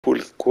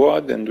full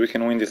squad and we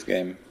can win this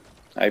game.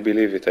 I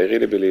believe it. I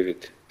really believe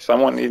it. If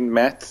someone needs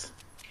mats,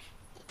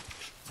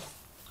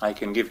 I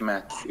can give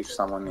mats if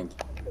someone needs.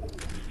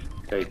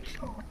 Take.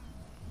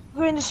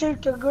 Go in the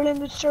circle. Go in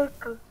the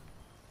circle.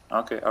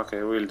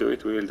 Okay, we'll do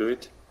it. We will do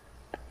it.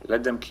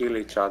 Let them kill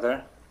each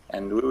other,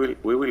 and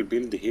we will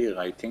build here.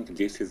 I think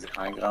this is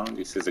high ground.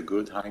 This is a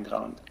good high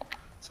ground.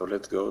 So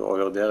let's go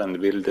over there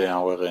and build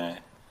our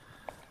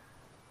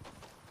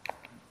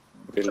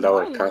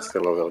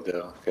castle over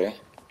there. Okay.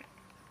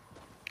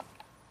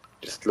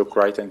 Just look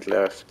right and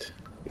left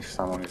if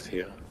someone is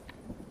here.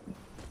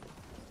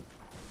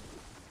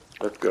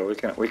 Let's go.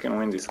 We can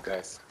win this,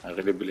 guys. I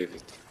really believe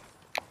it.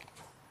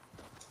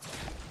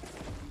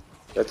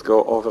 Let's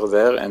go over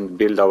there and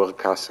build our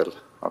castle.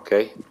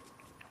 Okay.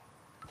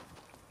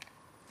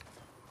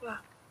 Yeah.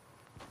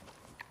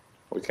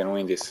 We can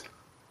win this.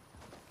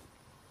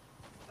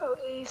 Oh,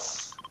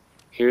 is.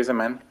 Here's a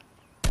man.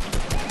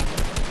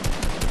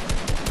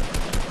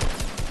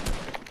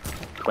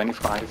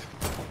 25.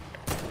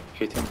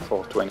 Hit him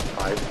for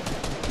 25.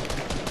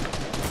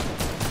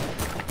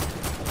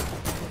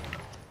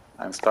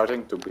 I'm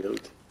starting to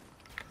build.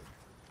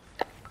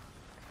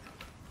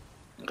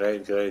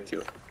 Great, you're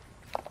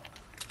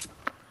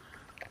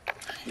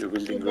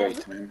building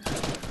great, man.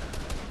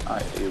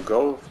 You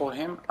go for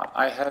him.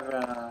 I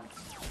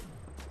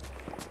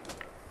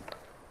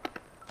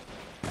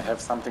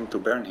have something to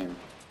burn him.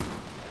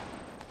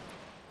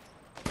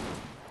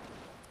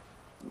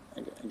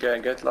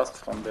 Get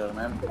lost from there,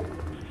 man.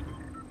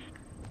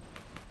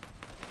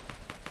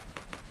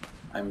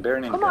 I'm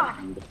burning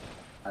them.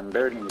 I'm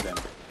burning them.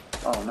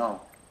 Oh no.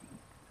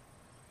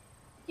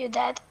 You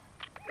dead?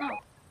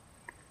 No.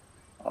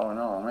 Oh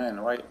no,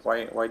 man.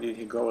 Why did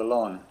he go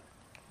alone?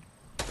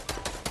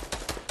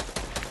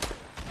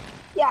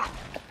 Yeah,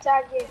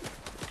 target.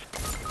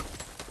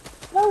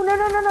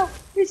 No.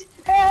 Please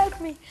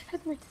help me.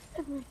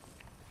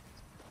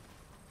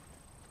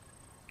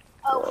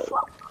 Oh,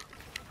 fuck.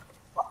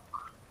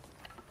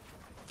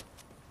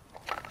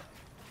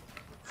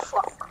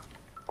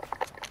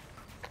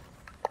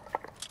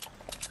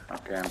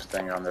 Okay, I'm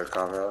staying under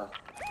cover.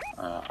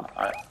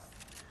 I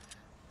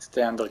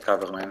stay under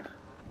cover, man.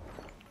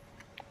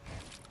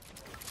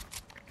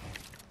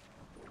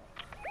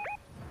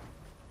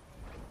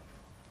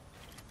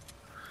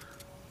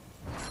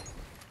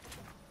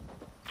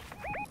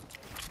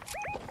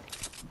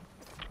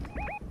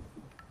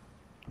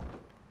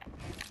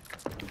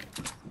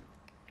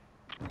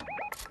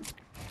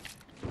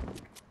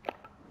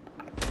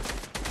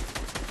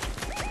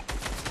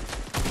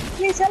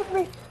 Please help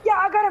me. Yeah,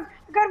 I got him.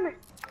 Got him.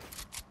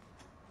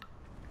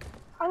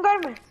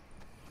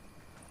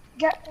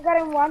 Got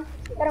him one.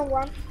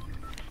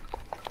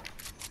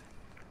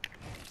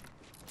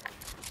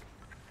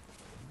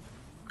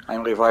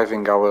 I'm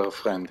reviving our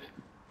friend.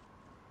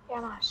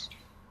 Yeah, nice.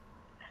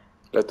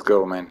 Let's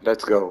go, man.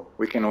 Let's go.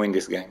 We can win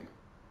this game.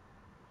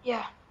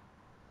 Yeah.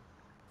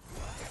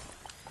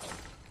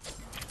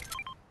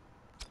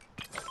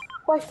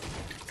 Wait.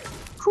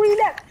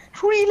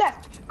 3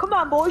 left. Come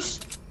on, boys.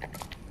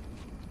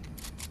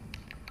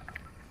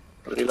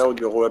 Reload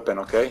your weapon,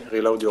 okay?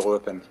 Reload your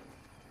weapon.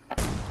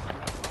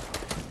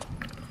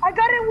 I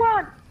got him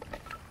one.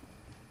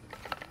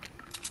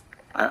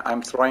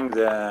 I'm throwing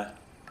the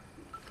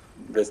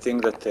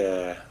thing that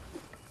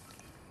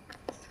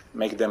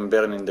make them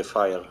burn in the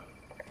fire.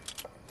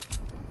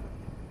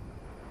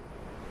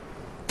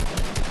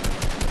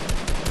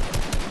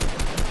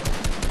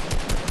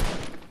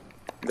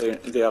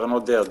 They are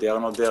not there. They are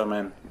not there,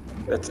 man.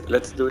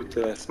 Let's do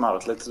it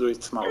smart. Let's do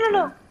it smart.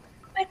 No.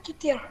 Make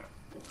it here.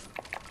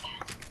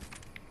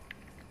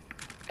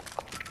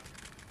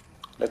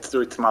 Let's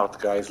do it smart,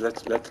 guys.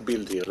 Let's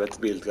build here. Let's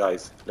build,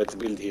 guys. Let's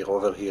build here,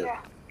 over here.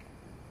 Yeah.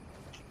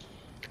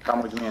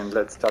 Come with me and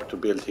let's start to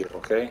build here,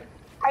 okay?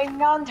 I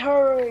want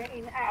her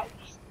in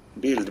ice.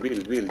 Build,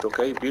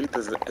 okay? Build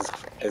as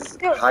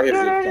high as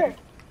you can.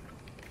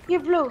 You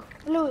blue.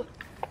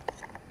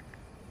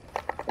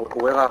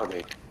 Where are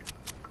they?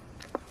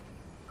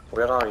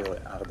 Where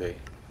are they?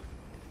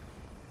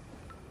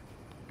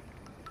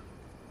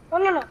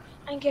 No.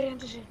 I'm getting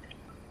to see.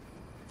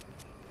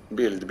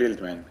 Build,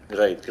 man.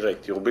 Great.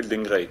 You're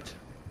building great.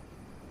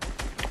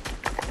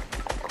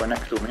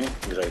 Connect to me.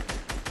 Great.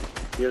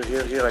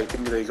 Here. I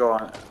think they go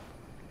on.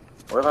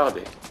 Where are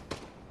they?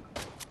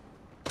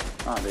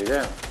 Ah, they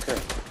there. Okay.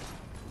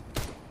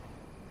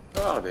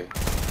 Where are they?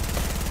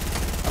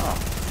 Ah,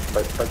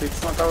 but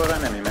it's not our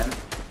enemy, man.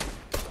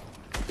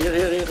 Here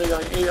they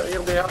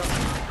are.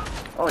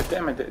 Oh,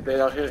 damn it, they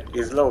are here.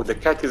 He's low. The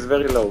cat is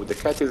very low.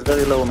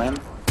 Man.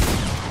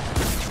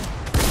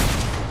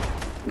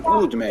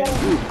 Good, man.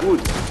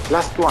 Good.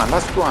 Last one.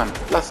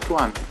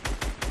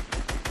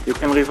 You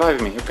can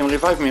revive me.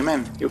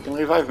 Man. You can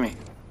revive me.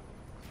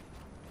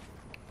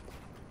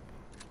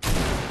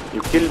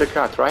 You killed the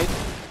cat, right?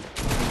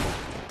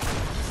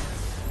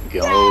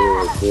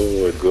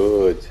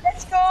 Good.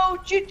 Let's go,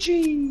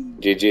 GG.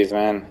 GG's,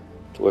 man.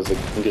 It was a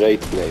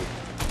great play.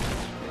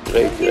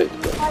 Great play.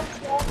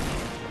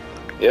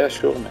 Yeah,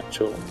 sure, man,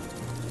 sure.